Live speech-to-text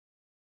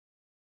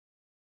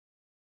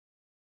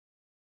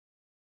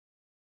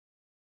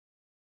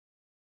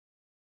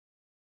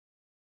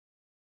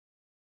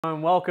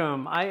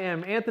Welcome. I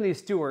am Anthony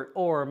Stewart,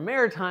 or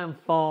Maritime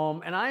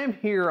Foam, and I am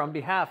here on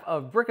behalf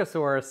of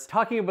Brickosaurus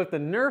talking about the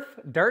Nerf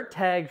Dart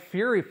Tag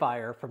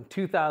Furyfire from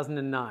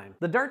 2009.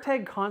 The Dart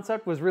Tag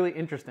concept was really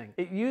interesting.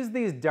 It used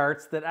these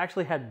darts that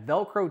actually had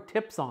Velcro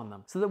tips on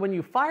them, so that when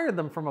you fired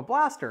them from a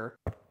blaster,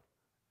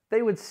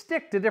 they would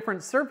stick to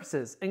different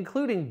surfaces,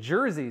 including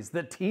jerseys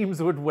that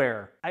teams would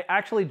wear. I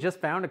actually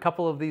just found a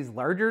couple of these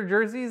larger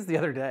jerseys the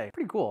other day.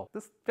 Pretty cool.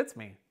 This fits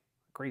me.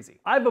 Crazy.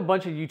 I have a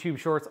bunch of YouTube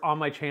shorts on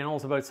my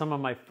channels about some of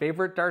my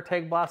favorite dart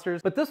tag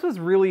blasters, but this was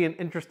really an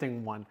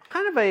interesting one.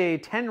 Kind of a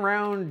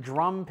 10-round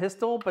drum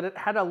pistol, but it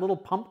had a little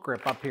pump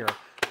grip up here,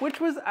 which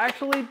was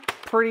actually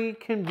pretty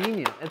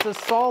convenient. It's a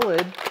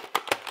solid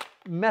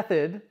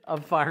method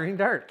of firing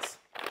darts.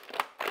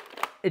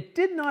 It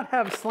did not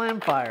have slam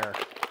fire,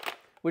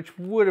 which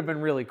would have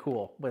been really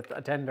cool with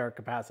a 10 dart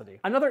capacity.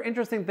 Another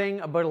interesting thing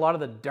about a lot of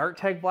the dart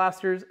tag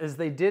blasters is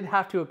they did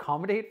have to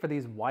accommodate for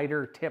these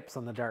wider tips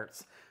on the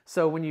darts.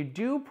 So when you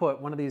do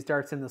put one of these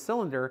darts in the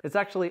cylinder, it's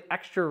actually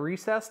extra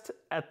recessed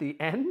at the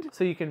end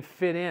so you can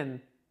fit in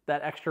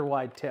that extra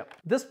wide tip.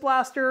 This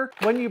blaster,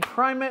 when you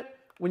prime it,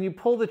 when you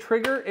pull the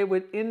trigger, it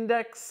would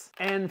index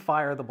and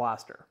fire the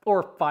blaster,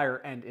 or fire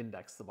and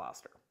index the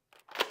blaster.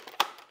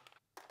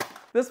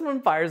 This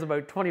one fires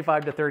about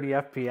 25 to 30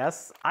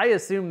 FPS. I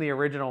assume the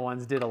original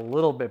ones did a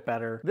little bit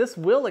better. This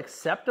will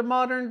accept a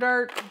modern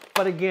dart,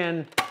 but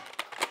again,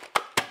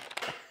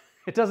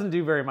 it doesn't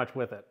do very much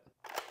with it.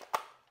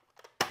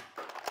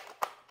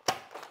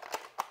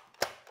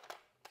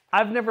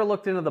 I've never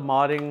looked into the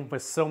modding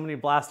with so many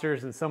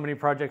blasters and so many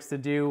projects to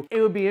do. It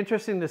would be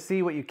interesting to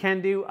see what you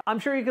can do. I'm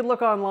sure you could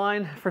look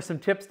online for some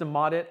tips to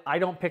mod it. I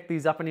don't pick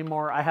these up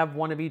anymore. I have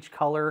one of each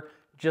color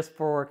just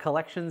for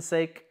collection's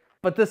sake.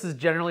 But this is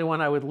generally one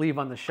I would leave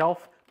on the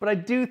shelf. But I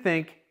do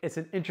think it's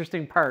an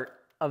interesting part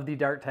of the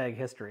dart tag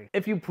history.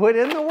 If you put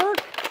in the work,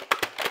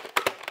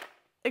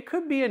 it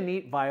could be a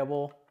neat,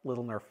 viable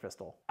little Nerf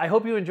pistol. I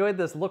hope you enjoyed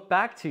this look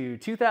back to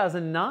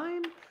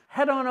 2009.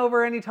 Head on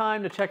over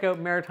anytime to check out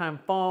Maritime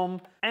Foam.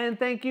 And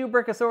thank you,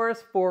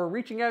 Brickosaurus, for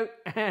reaching out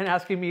and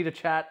asking me to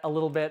chat a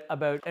little bit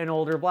about an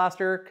older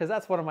blaster, because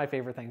that's one of my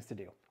favorite things to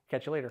do.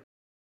 Catch you later.